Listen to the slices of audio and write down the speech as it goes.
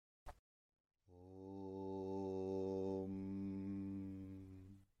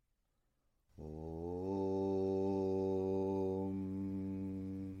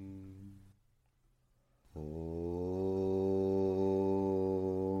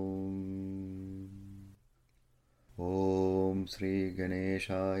Sri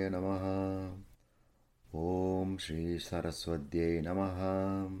Ganeshaya Namaha. Om Shri Saraswatyai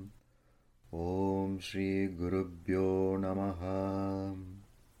Namaha. Om Shri Gurubhyo Namaha.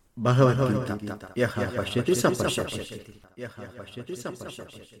 Bhagavad Gita. Yaha pashyati sa pashyati.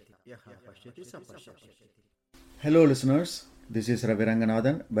 Hello listeners, this is Ravi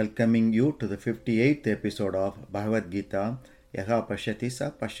Ranganathan welcoming you to the 58th episode of Bhagavad Gita. Yaha pashyati sa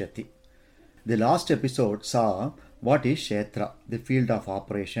pashyati. The last episode saw what is kshetra, the field of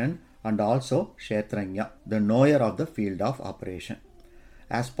operation, and also kshetrajnA, the knower of the field of operation.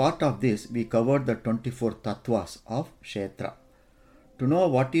 As part of this, we covered the 24 tattvas of kshetra. To know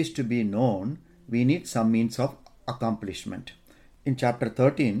what is to be known, we need some means of accomplishment. In chapter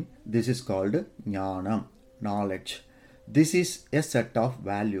 13, this is called jnAnam, knowledge. This is a set of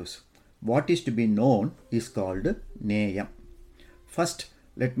values. What is to be known is called jnAnam. First,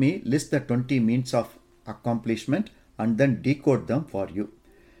 let me list the 20 means of accomplishment and then decode them for you.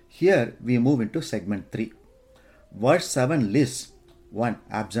 Here we move into segment 3. Verse 7 lists 1.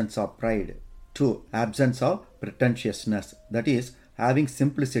 Absence of pride. 2. Absence of pretentiousness, that is, having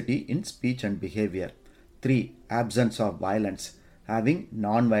simplicity in speech and behavior. 3. Absence of violence, having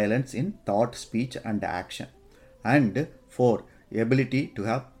non-violence in thought, speech and action. And 4. Ability to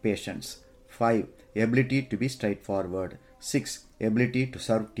have patience. 5. Ability to be straightforward. 6. Ability to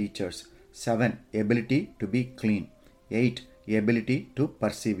serve teachers. 7. Ability to be clean. 8. Ability to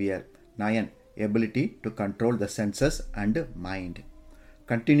persevere. 9. Ability to control the senses and mind.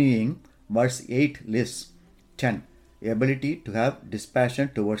 Continuing, verse 8 lists 10. Ability to have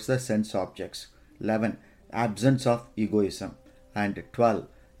dispassion towards the sense objects. 11. Absence of egoism. And 12.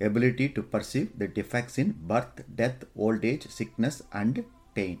 Ability to perceive the defects in birth, death, old age, sickness and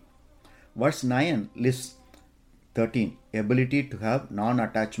pain. Verse 9 lists 13. Ability to have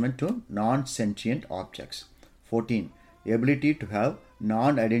non-attachment to non-sentient objects. 14. Ability to have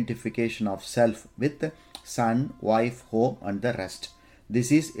non-identification of self with son, wife, home and the rest.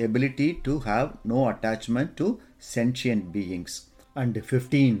 This is ability to have no attachment to sentient beings. And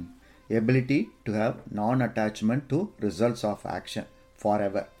 15. Ability to have non-attachment to results of action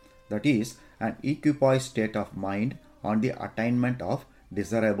forever. That is an equipoised state of mind on the attainment of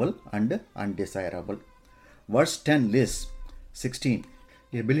desirable and undesirable. Verse 10 lists 16.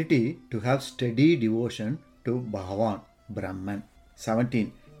 Ability to have steady devotion to Bhagavan, Brahman.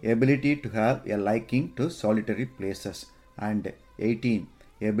 17. Ability to have a liking to solitary places. And 18.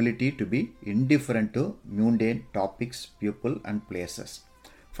 Ability to be indifferent to mundane topics, people and places.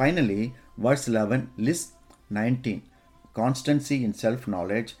 Finally, verse 11 lists 19. Constancy in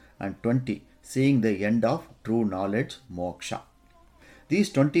self-knowledge and 20. Seeing the end of true knowledge, moksha.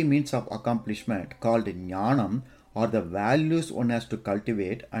 These 20 means of accomplishment called jnanam are the values one has to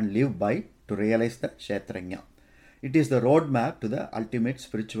cultivate and live by to realize the kshetrajnA. It is the roadmap to the ultimate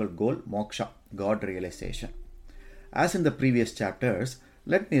spiritual goal, moksha, God realization. As in the previous chapters,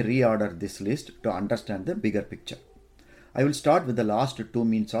 let me reorder this list to understand the bigger picture. I will start with the last 2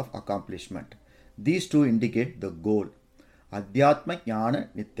 means of accomplishment. These 2 indicate the goal. Adhyatma jnana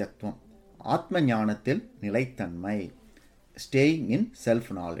nityatvam. Atma jnanatil nilaittanmai. Staying in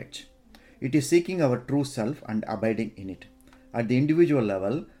self-knowledge. It is seeking our true self and abiding in it. At the individual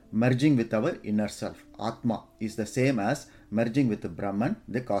level, merging with our inner self, Atma, is the same as merging with the Brahman,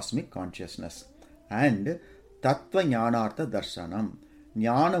 the cosmic consciousness. And Tattva Jnanartha Darshanam,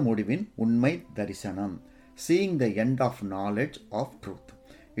 Jnana Mudivin Unmai Darisanam, seeing the end of knowledge of truth.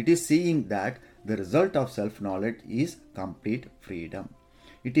 It is seeing that the result of self-knowledge is complete freedom.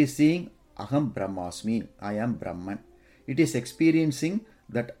 It is seeing Aham Brahmasmi, I am Brahman. It is experiencing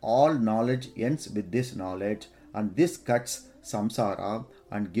that all knowledge ends with this knowledge and this cuts samsara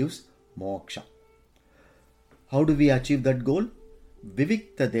and gives moksha. How do we achieve that goal?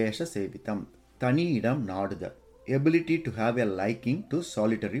 Vivikta desha sevitam, tani idam nadudal, ability to have a liking to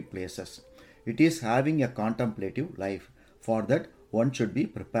solitary places. It is having a contemplative life. For that, one should be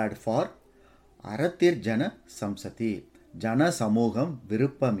prepared for aratir jana samsati, jana samuham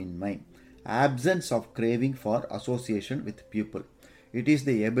virupaminmai, absence of craving for association with people. It is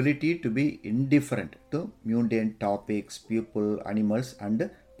the ability to be indifferent to mundane topics, people, animals and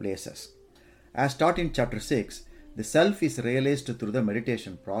places. As taught in chapter 6, the self is realized through the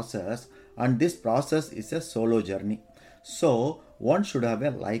meditation process and this process is a solo journey. So, one should have a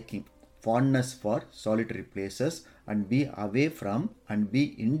liking, fondness for solitary places and be away from and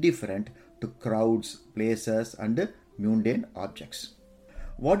be indifferent to crowds, places and mundane objects.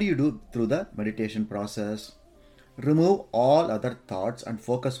 What do you do through the meditation process? Remove all other thoughts and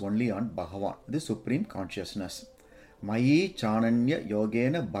focus only on Bhagavan, the Supreme Consciousness. Mayi chananya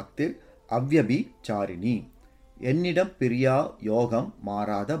yogena bhaktir avyabhi charini. Ennidam Piriya Yogam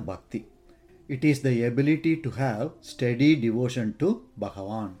Marada Bhakti. It is the ability to have steady devotion to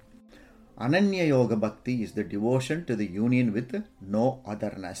Bhagavan. Ananya Yoga Bhakti is the devotion to the union with no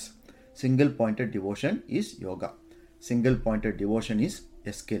otherness. Single pointed devotion is yoga. Single pointed devotion is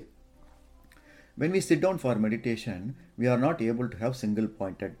a skill. When we sit down for meditation, we are not able to have single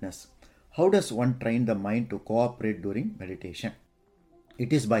pointedness. How does one train the mind to cooperate during meditation?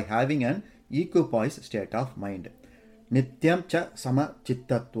 It is by having an equipoised state of mind. Nityam cha sama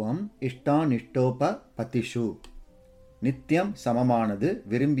chittatvam ishtanishtopa patishu. Nityam samamanadu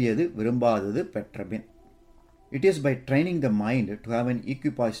virumbiyadu virumbadadu petrabin. It is by training the mind to have an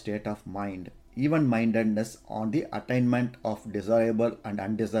equipoised state of mind, even-mindedness on the attainment of desirable and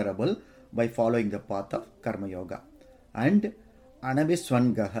undesirable by following the path of Karma Yoga. And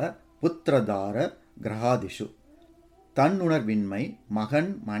Anabhiswangaha Putradara Grahadishu. Tannunarvinmai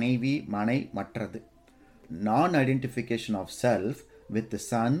Magan Manevi Manai Matrathu. Non-identification of self with the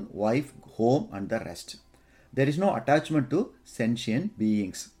son, wife, home and the rest. There is no attachment to sentient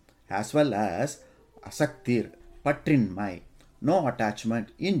beings, as well as asaktir, patrinmai, no attachment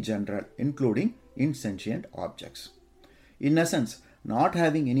in general, including insentient objects. In essence, not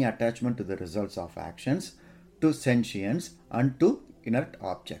having any attachment to the results of actions, to sentience and to inert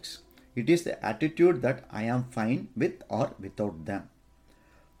objects. It is the attitude that I am fine with or without them.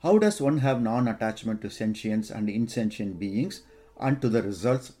 How does one have non-attachment to sentience and insentient beings and to the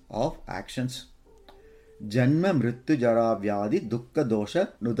results of actions? Janma mrittu jara vyadi dukkha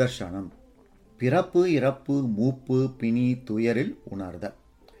dosha nudarshanam. Pirappu irappu moopu pini tuyaril unarda.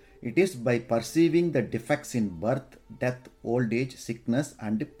 It is by perceiving the defects in birth, death, old age, sickness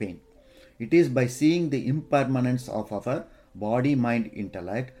and pain. It is by seeing the impermanence of our body, mind,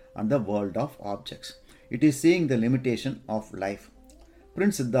 intellect and the world of objects. It is seeing the limitation of life.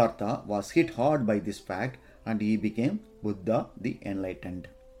 Prince Siddhartha was hit hard by this fact and he became Buddha the Enlightened.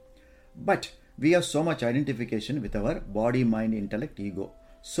 But we have so much identification with our body, mind, intellect, ego.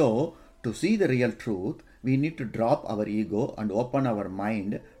 So, to see the real truth, we need to drop our ego and open our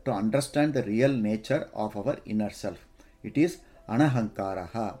mind to understand the real nature of our inner self. It is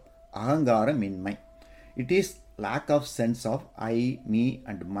anahankaraha, ahangara minmai. It is lack of sense of I, me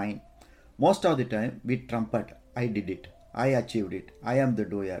and mine. Most of the time we trumpet, I did it, I achieved it, I am the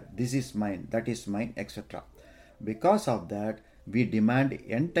doer, this is mine, that is mine, etc. Because of that, we demand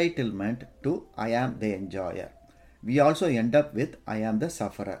entitlement to I am the enjoyer. We also end up with I am the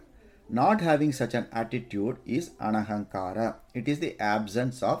sufferer. Not having such an attitude is anahankara. It is the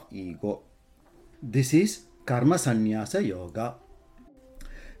absence of ego. This is karma sannyasa yoga.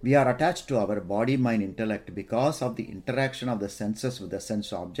 We are attached to our body, mind, intellect because of the interaction of the senses with the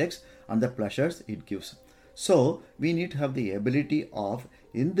sense objects and the pleasures it gives. So, we need to have the ability of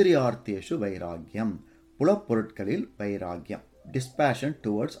indriyartheshu vairagyam, pulapurutkalil vairagyam, dispassion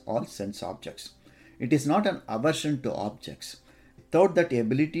towards all sense objects. It is not an aversion to objects. Without that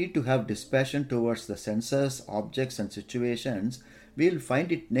ability to have dispassion towards the senses, objects and situations, we will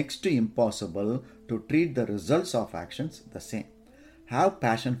find it next to impossible to treat the results of actions the same. Have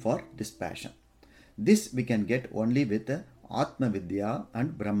passion for dispassion. This we can get only with Atma Vidya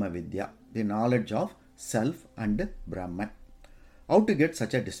and Brahma Vidya, the knowledge of self and Brahman. How to get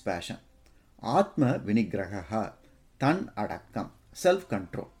such a dispassion? Atma Vinigraha, Tan Adakkam,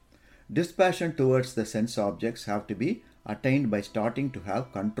 self-control. Dispassion towards the sense objects have to be attained by starting to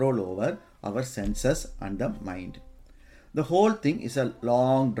have control over our senses and the mind. The whole thing is a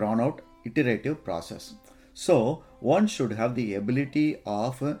long drawn out iterative process. So one should have the ability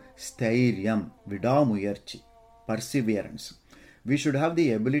of stairyam, vidamuyarchi, perseverance. We should have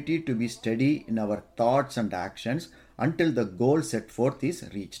the ability to be steady in our thoughts and actions until the goal set forth is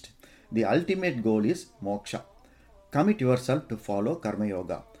reached. The ultimate goal is moksha. Commit yourself to follow Karma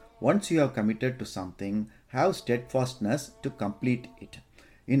Yoga. Once you have committed to something, have steadfastness to complete it.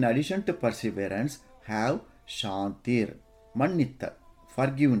 In addition to perseverance, have shantir, mannitta,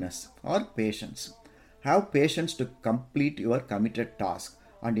 forgiveness or patience. Have patience to complete your committed task,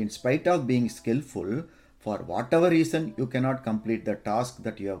 and in spite of being skillful, for whatever reason you cannot complete the task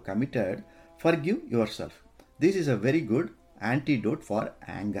that you have committed, forgive yourself. This is a very good antidote for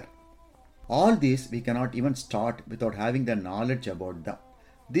anger. All these we cannot even start without having the knowledge about them.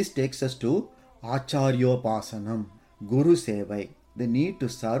 This takes us to Acharyopasanam, Guru Sevai, the need to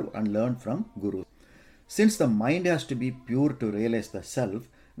serve and learn from Guru. Since the mind has to be pure to realize the self,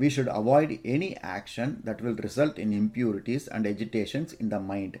 we should avoid any action that will result in impurities and agitations in the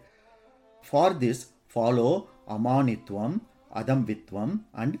mind. For this, follow Amanitvam, Adamvitvam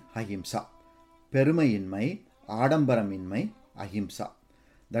and Ahimsa. Perumayinmai, Adambaraminmai, Ahimsa.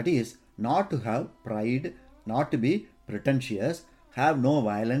 That is, not to have pride, not to be pretentious, have no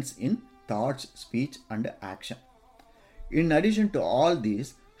violence in thoughts, speech, and action. In addition to all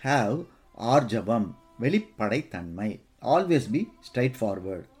these, have arjavam, வெளிப்படைத்தன்மை, always be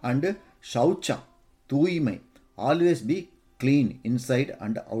straightforward, and shaucha, தூய்மை, always be clean inside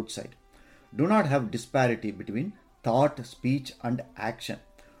and outside. Do not have disparity between thought, speech, and action.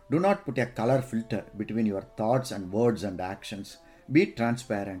 Do not put a color filter between your thoughts and words and actions. Be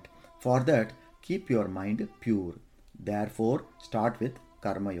transparent. For that, keep your mind pure. Therefore, start with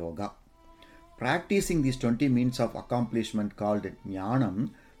Karma Yoga. Practicing these 20 means of accomplishment called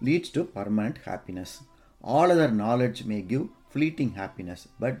jnanam leads to permanent happiness. All other knowledge may give fleeting happiness,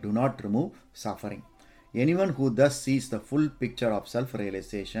 but do not remove suffering. Anyone who thus sees the full picture of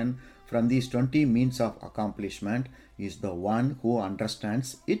self-realization from these 20 means of accomplishment is the one who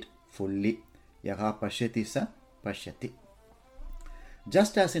understands it fully. Yaha pashyati sa pashyati.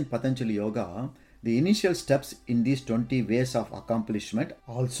 Just as in Patanjali Yoga, the initial steps in these 20 ways of accomplishment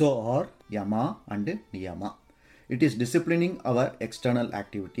also are yama and niyama. It is disciplining our external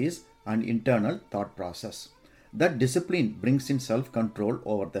activities and internal thought process. That discipline brings in self-control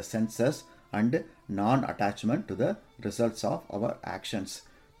over the senses and non-attachment to the results of our actions,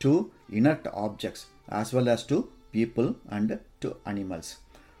 to inert objects as well as to people and to animals.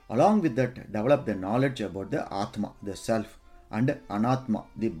 Along with that, develop the knowledge about the Atma, the self, and Anatma,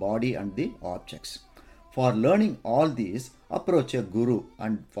 the body and the objects. For learning all these, approach a guru,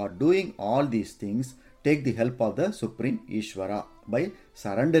 and for doing all these things, take the help of the Supreme Ishvara by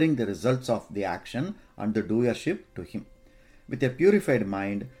surrendering the results of the action and the doership to him. With a purified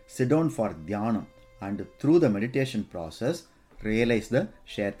mind, sit down for dhyana, and through the meditation process, realize the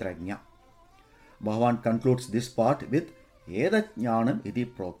kshetrajnA. Bhagavan concludes this part with edat jnanam iti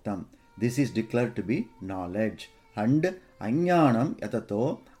proktam. This is declared to be knowledge, and ajnanam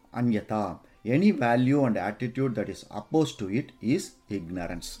yatato anyata. Any value and attitude that is opposed to it is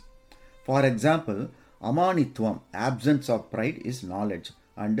ignorance. For example, amanitvam, absence of pride, is knowledge,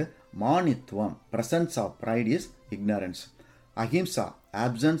 and manitvam, presence of pride, is ignorance. Ahimsa,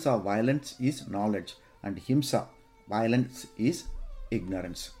 absence of violence, is knowledge, and himsa, violence, is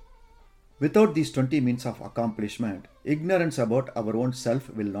ignorance. Without these 20 means of accomplishment, ignorance about our own self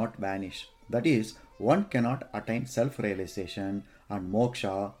will not vanish. That is, one cannot attain self-realization and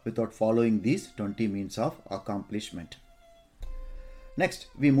moksha without following these 20 means of accomplishment. Next,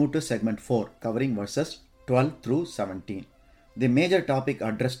 we move to segment 4, covering verses 12 through 17. The major topic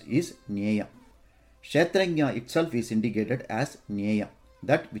addressed is jnAnam. KshetrajnA itself is indicated as jnAnam,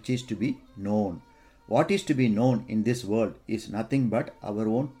 that which is to be known. What is to be known in this world is nothing but our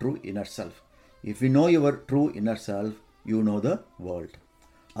own true inner self. If you know your true inner self, you know the world.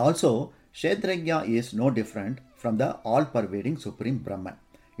 Also, kshetrajnA is no different from the all-pervading Supreme Brahman.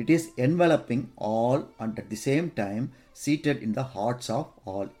 It is enveloping all and at the same time seated in the hearts of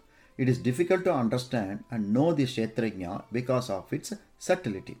all. It is difficult to understand and know the kshetrajnA because of its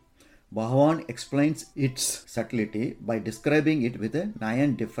subtlety. Bhagavan explains its subtlety by describing it with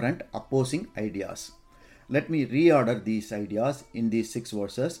 9 different opposing ideas. Let me reorder these ideas in these 6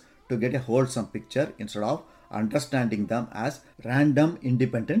 verses to get a wholesome picture instead of understanding them as random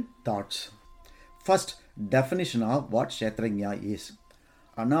independent thoughts. First, definition of what kshetrajnA is.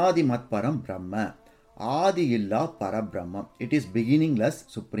 Anadimat param brahma. Adi illa parabrahma. It is beginningless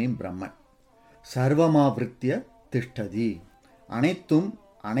Supreme Brahman. Sarvamavritya tishtadi. Anethum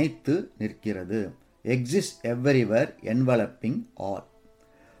anethu nirkirathu. Exists everywhere, enveloping all.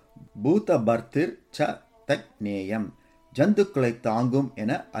 Bhuta bhartir cha jnAnam. ஜந்துக்களை தாங்கும்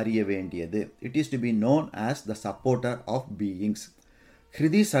என அறிய வேண்டியது. It is to be known as the supporter of beings.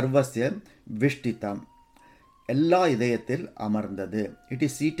 ஹிருதி சர்வஸ்ய விஷ்டிதம். எல்லா இதயத்தில் அமர்ந்தது. It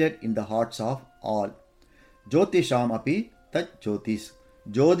is seated in the hearts of all. ஜோதிஷாம் அபி தத் ஜோதிஷ்.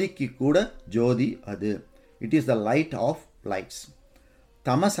 ஜோதிக்கு கூட ஜோதி அது. It is the light of lights.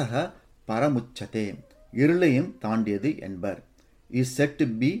 தமசக பரமுச்சதே. இருளையும் தாண்டியது என்பர். Is said to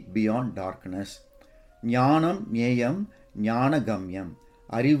be beyond darkness. ஞானம் ஞேயம் ஞானகம்யம்.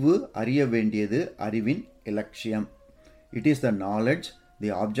 அறிவு அறிய வேண்டியது அறிவின் இலட்சியம். It is the knowledge,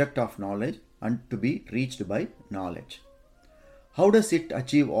 the object of knowledge, and to be reached by knowledge. How does it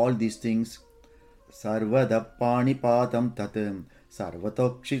achieve all these things? Sarvada panipatam tatum,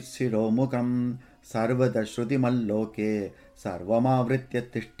 sarvatokshishiromukam, sarvada shrudimalloke, sarvamavritya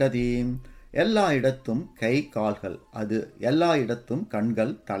tishtadi. எல்லா இடத்தும் கை கால்கள் அது. எல்லா இடத்தும்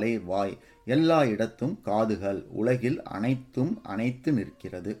கண்கள் தலை வாய். எல்லா இடத்தும் காதுகள். உலகில் அனைத்தும் அனைத்து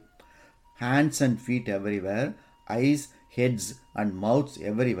நிற்கிறது. Hands and feet everywhere, eyes, heads and mouths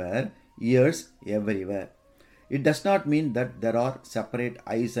everywhere, ears everywhere. It does not mean that there are separate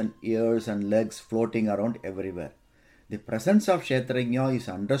eyes and ears and legs floating around everywhere. The presence of kshetrajnA is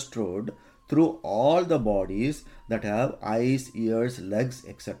understood through all the bodies that have eyes, ears, legs,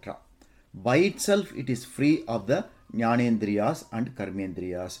 etc. By itself, it is free of the jnanendriyas and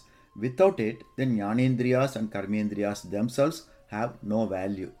karmendriyas. Without it, the jnanendriyas and karmendriyas themselves have no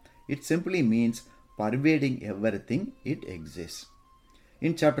value. It simply means pervading everything, it exists.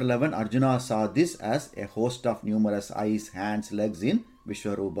 In chapter 11, Arjuna saw this as a host of numerous eyes, hands, legs in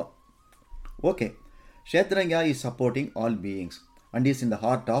Vishwarupa. Okay, kshetrajnA is supporting all beings and is in the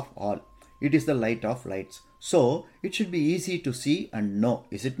heart of all. It is the light of lights. So, it should be easy to see and know,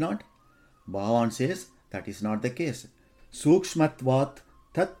 is it not? Bhagavan says that is not the case. Sukshmatvat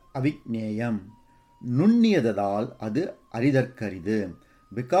tat avijneyam. Nunniyadadal adu aridarkaridu.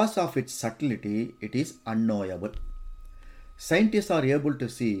 Because of its subtlety, it is unknowable. Scientists are able to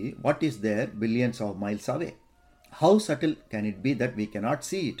see what is there billions of miles away. How subtle can it be that we cannot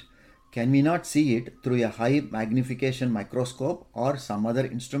see it? Can we not see it through a high magnification microscope or some other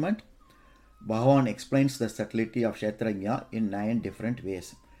instrument? Bhagavan explains the subtlety of kshetrajnA in 9 different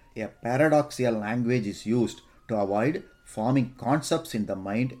ways. A paradoxical language is used to avoid forming concepts in the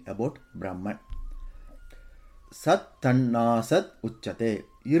mind about Brahman. Sat tanna sat uchate.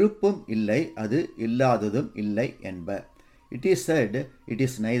 Iruppum illai adu illadadum illai enba. It is said it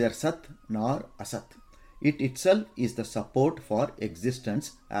is neither sat nor asat. It itself is the support for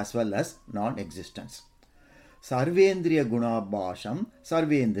existence as well as non-existence. Sarvendriya gunabhasham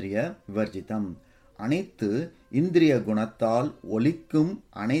sarvendriya vivarjitam. Anithu indriya gunathal olikkum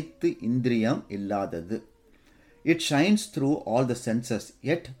anithu indriyam illadadu. It shines through all the senses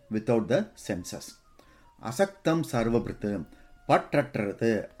yet without the senses. Asaktam sarvabhrita.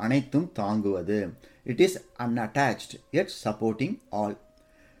 Patratrathu anithum thanguvathu. It is unattached yet supporting all.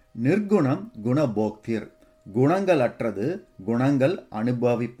 Nirgunam gunabhoktir. Gunangalatrathu gunangal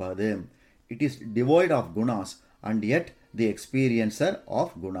anubhavipadu. It is devoid of gunas and yet the experiencer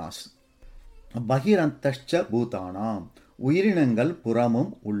of gunas. Bahirantascha bhutanam. Uyirinangal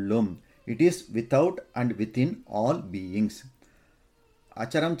puramum ullum. It is without and within all beings.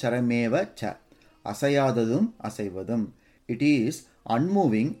 Acharam charameva cha. Asayadadum asaivadum. It is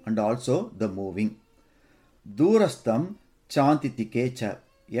unmoving and also the moving. Durastham chantitike cha.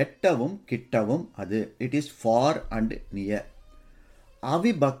 Yettavum kittavum adu. It is far and near.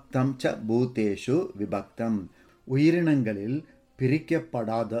 Avibhaktam cha bhuteshu vibhaktam. Uyirinangalil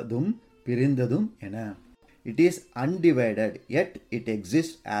pirikkapadadadum pirindadum ena. It is undivided yet it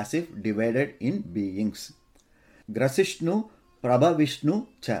exists as if divided in beings. Grasishnu prabhavishnu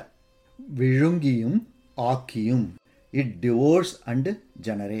cha. Vizhungiyum akiyum. It devours and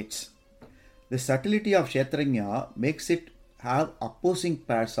generates. The subtlety of kshetrajnA makes it have opposing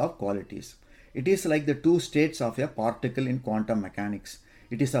pairs of qualities. It is like the two states of a particle in quantum mechanics.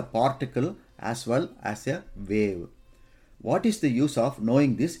 It is a particle as well as a wave. What is the use of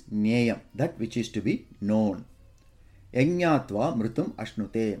knowing this jnAnam, that which is to be known? Yajñātva mritum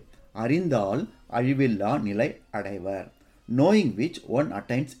ashnute. Arindal azhivilla nilai adaivar. Knowing which one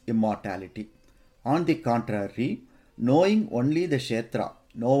attains immortality. On the contrary, knowing only the kshetra,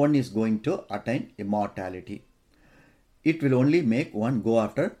 no one is going to attain immortality. It will only make one go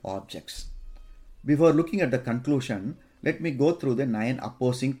after objects. Before looking at the conclusion, let me go through the 9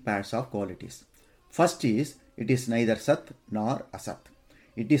 opposing pairs of qualities. First is, it is neither sat nor asat.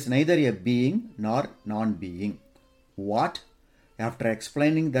 It is neither a being nor non-being. What? After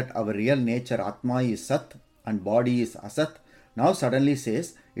explaining that our real nature Atma is sat and body is asat, now suddenly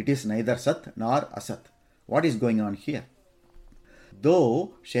says it is neither sat nor asat. What is going on here?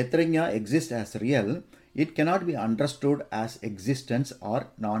 Though kshetrajnā exists as real, it cannot be understood as existence or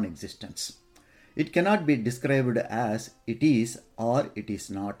non-existence. It cannot be described as it is or it is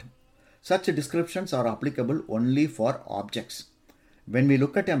not. Such descriptions are applicable only for objects. When we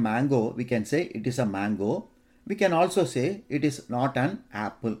look at a mango, we can say it is a mango. We can also say it is not an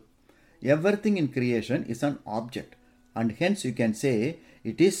apple. Everything in creation is an object, and hence you can say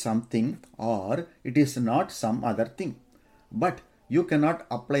it is something or it is not some other thing. But you cannot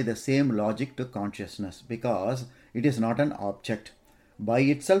apply the same logic to consciousness because it is not an object. By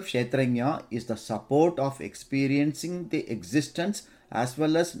itself, kshetrajnā is the support of experiencing the existence as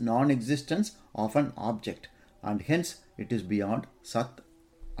well as non-existence of an object, and hence it is beyond sat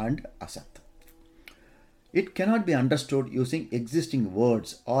and asat. It cannot be understood using existing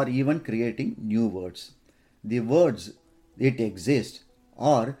words or even creating new words. The words it exists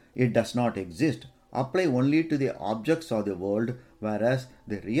or it does not exist apply only to the objects of the world, whereas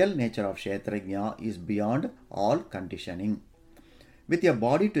the real nature of kshetrajnā is beyond all conditioning. With a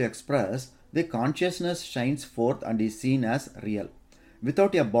body to express, the consciousness shines forth and is seen as real.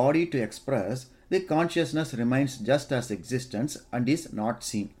 Without a body to express, the consciousness remains just as existence and is not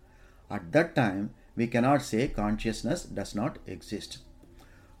seen. At that time, we cannot say consciousness does not exist.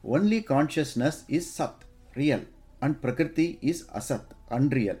 Only consciousness is Sat, real, and Prakriti is Asat,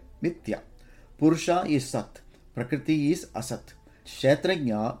 unreal, Mithya. Purusha is Sat, Prakriti is Asat.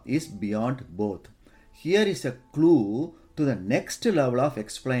 KshetrajnA is beyond both. Here is a clue to the next level of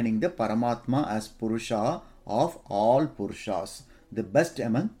explaining the Paramatma as Purusha of all Purushas, the best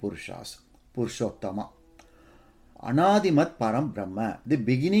among Purushas, Purushottama. Anadimat Param Brahma, the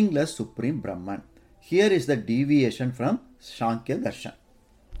beginningless Supreme Brahman. Here is the deviation from Sankhya Darshan.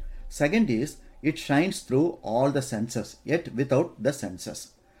 Second is, it shines through all the senses, yet without the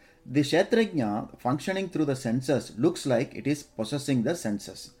senses. The Kshetrajnā functioning through the senses looks like it is possessing the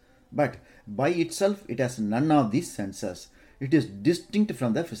senses. But by itself it has none of these senses. It is distinct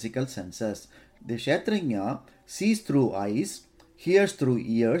from the physical senses. The Kshetrajnā sees through eyes, hears through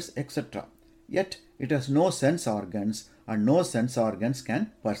ears, etc. Yet it has no sense organs and no sense organs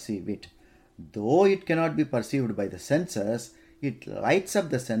can perceive it. Though it cannot be perceived by the senses, it lights up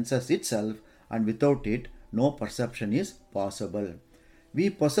the senses itself, and without it no perception is possible. We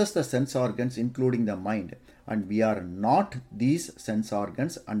possess the sense organs including the mind, and we are not these sense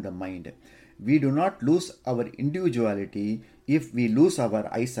organs and the mind. We do not lose our individuality if we lose our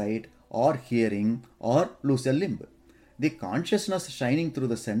eyesight or hearing or lose a limb. The consciousness shining through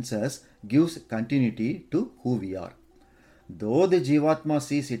the senses gives continuity to who we are. Though the Jivatma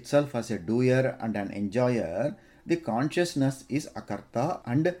sees itself as a doer and an enjoyer, the consciousness is Akarta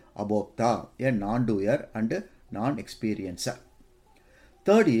and Abhokta, a non-doer and non-experiencer.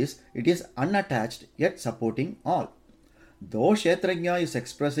 Third is, it is unattached yet supporting all. Though Kshetrajnā is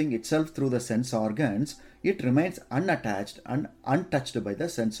expressing itself through the sense organs, it remains unattached and untouched by the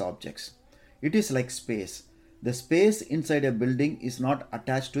sense objects. It is like space. The space inside a building is not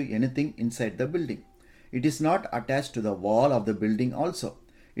attached to anything inside the building. It is not attached to the wall of the building also.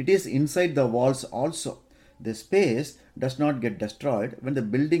 It is inside the walls also. The space does not get destroyed when the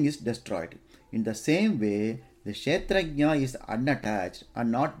building is destroyed. In the same way, the Kshetrajnā is unattached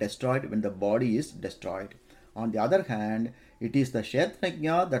and not destroyed when the body is destroyed. On the other hand, it is the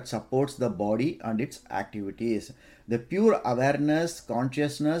Kshetrajnā that supports the body and its activities. The pure awareness,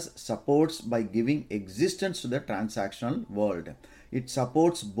 consciousness supports by giving existence to the transactional world. It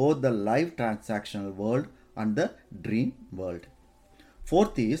supports both the live transactional world and the dream world.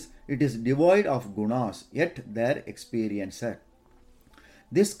 Fourth is, it is devoid of gunas, yet their experiencer.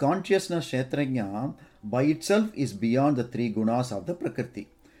 This consciousness Kshetrajnā by itself is beyond the three gunas of the Prakriti.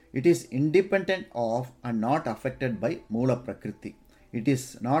 It is independent of and not affected by Mula Prakriti. It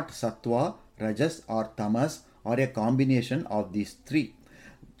is not Sattva, Rajas or Tamas or a combination of these three.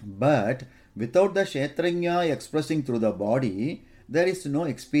 But without the Kshetrajnā expressing through the body, there is no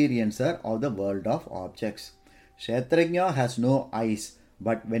experiencer of the world of objects. Kshetrajnā has no eyes,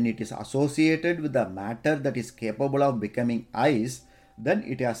 but when it is associated with the matter that is capable of becoming eyes, then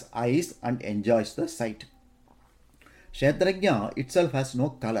it has eyes and enjoys the sight. Kshetrajnā itself has no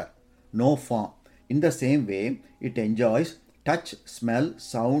color, no form. In the same way, it enjoys touch, smell,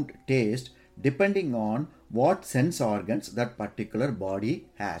 sound, taste, depending on what sense organs that particular body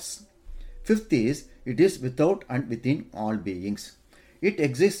has. Fifth is, it is without and within all beings. It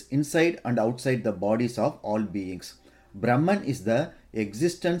exists inside and outside the bodies of all beings. Brahman is the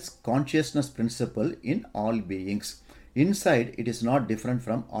existence consciousness principle in all beings. Inside, it is not different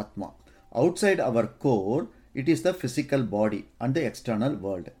from Atma. Outside our core, it is the physical body and the external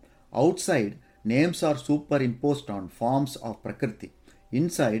world. Outside, names are superimposed on forms of Prakriti.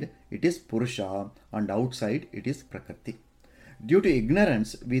 Inside, it is Purusha, and outside, it is Prakriti. Due to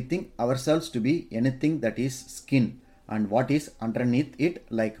ignorance, we think ourselves to be anything that is skin and what is underneath it,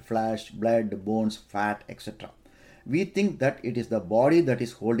 like flesh, blood, bones, fat, etc. We think that it is the body that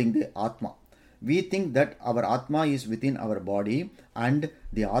is holding the Atma. We think that our Atma is within our body and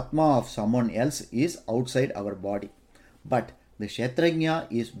the Atma of someone else is outside our body. But the Kshetrajnā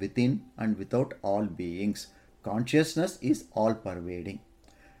is within and without all beings. Consciousness is all pervading.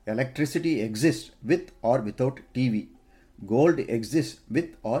 Electricity exists with or without TV. Gold exists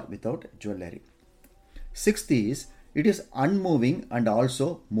with or without jewelry. Sixth is, it is unmoving and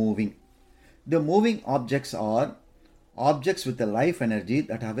also moving. The moving objects are objects with a life energy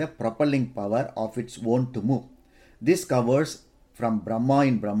that have a propelling power of its own to move. This covers from Brahma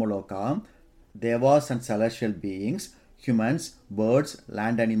in Brahmaloka, Devas and celestial beings, humans, birds,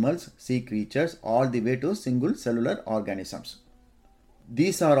 land animals, sea creatures, all the way to single cellular organisms.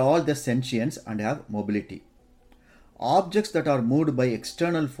 These are all the sentients and have mobility. Objects that are moved by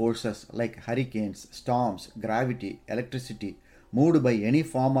external forces like hurricanes, storms, gravity, electricity, moved by any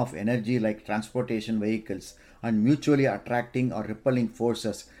form of energy like transportation vehicles, and mutually attracting or repelling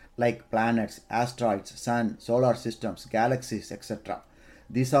forces like planets, asteroids, sun, solar systems, galaxies, etc.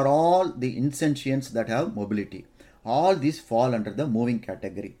 These are all the insentients that have mobility. All these fall under the moving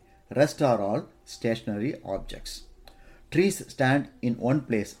category. Rest are all stationary objects. Trees stand in one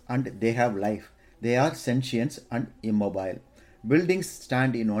place and they have life. They are sentient and immobile. Buildings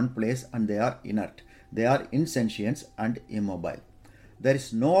stand in one place and they are inert. They are insentient and immobile. There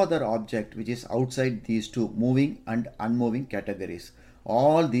is no other object which is outside these two moving and unmoving categories.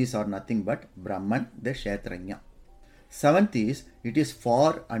 All these are nothing but Brahman, the kshetrajnA. Seventh is, it is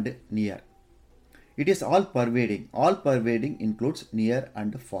far and near. It is all pervading. All pervading includes near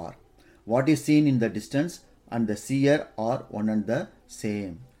and far. What is seen in the distance and the seer are one and the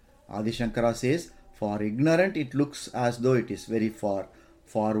same. Adi Shankara says, for ignorant it looks as though it is very far.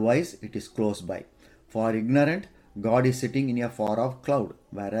 For wise it is close by. For ignorant, God is sitting in a far off cloud,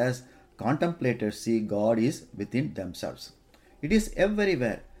 whereas contemplators see God is within themselves. It is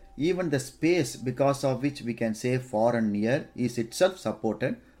everywhere. Even the space because of which we can say far and near is itself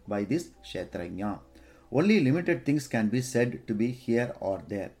supported by this kshetrajnA. Only limited things can be said to be here or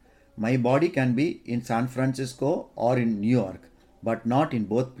there. My body can be in San Francisco or in New York, but not in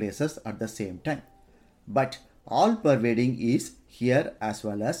both places at the same time. But all pervading is here as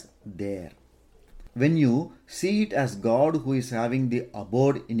well as there. When you see it as God who is having the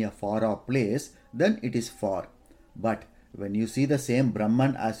abode in a far off place, then it is far. But when you see the same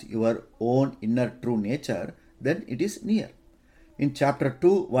Brahman as your own inner true nature, then it is near. In chapter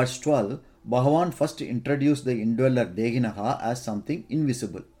 2, verse 12, Bhagavan first introduced the indweller Dehinaha as something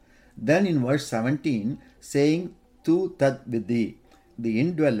invisible. Then in verse 17, saying Tu Tad Vidhi, the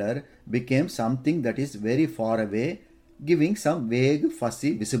indweller became something that is very far away, giving some vague,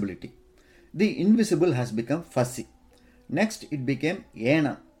 fussy visibility. The invisible has become fussy. Next, it became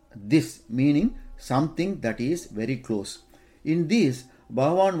jnAnam, this, meaning something that is very close. In this,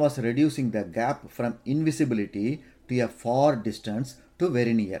 Bhagavan was reducing the gap from invisibility to a far distance to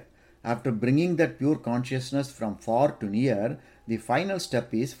very near. After bringing that pure consciousness from far to near, the final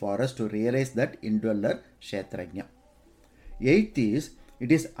step is for us to realize that indweller kshetrajnA. Eighth is,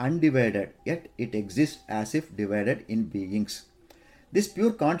 it is undivided, yet it exists as if divided in beings. This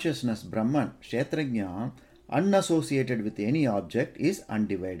pure consciousness, Brahman, kshetrajnA, unassociated with any object, is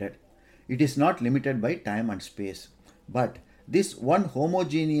undivided. It is not limited by time and space. But this one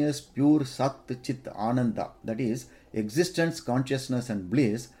homogeneous, pure Sat Chit Ananda, that is, existence, consciousness and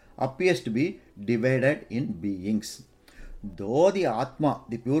bliss, appears to be divided in beings. Though the Atma,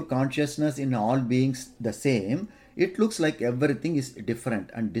 the pure consciousness in all beings the same, it looks like everything is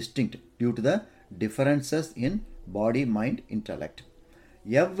different and distinct due to the differences in body, mind, intellect.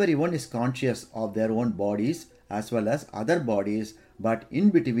 Everyone is conscious of their own bodies as well as other bodies, but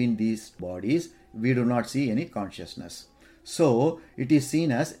in between these bodies we do not see any consciousness. So it is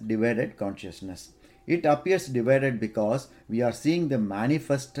seen as divided consciousness. It appears divided because we are seeing the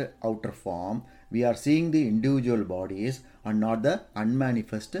manifest outer form, we are seeing the individual bodies and not the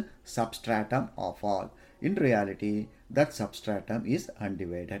unmanifest substratum of all. In reality, that substratum is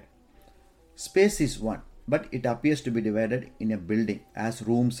undivided. Space is one, but it appears to be divided in a building as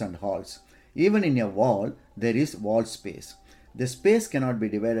rooms and halls. Even in a wall, there is wall space. The space cannot be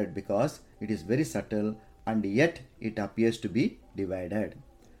divided because it is very subtle and yet it appears to be divided.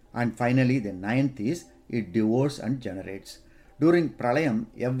 And finally, the ninth is, it devours and generates. During Pralayam,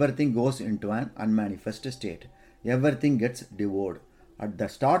 everything goes into an unmanifest state. Everything gets devoured. At the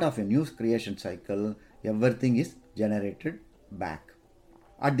start of a new creation cycle, everything is generated back.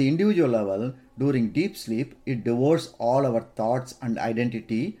 At the individual level, during deep sleep, it devours all our thoughts and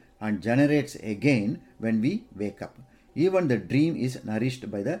identity and generates again when we wake up. Even the dream is nourished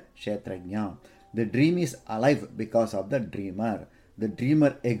by the kshetrajnA. The dream is alive because of the dreamer. The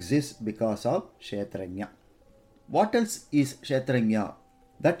dreamer exists because of kshetrajnA. What else is kshetrajnA?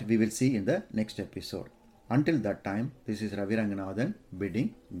 That we will see in the next episode. Until that time, this is Ravi Ranganathan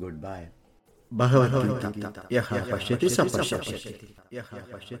bidding goodbye. Bhagavan Gita, Yaha Pashyati Sapashyati. Yaha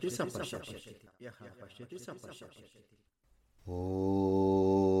Pashyati Sapashyati.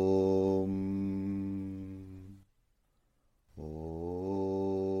 Oh.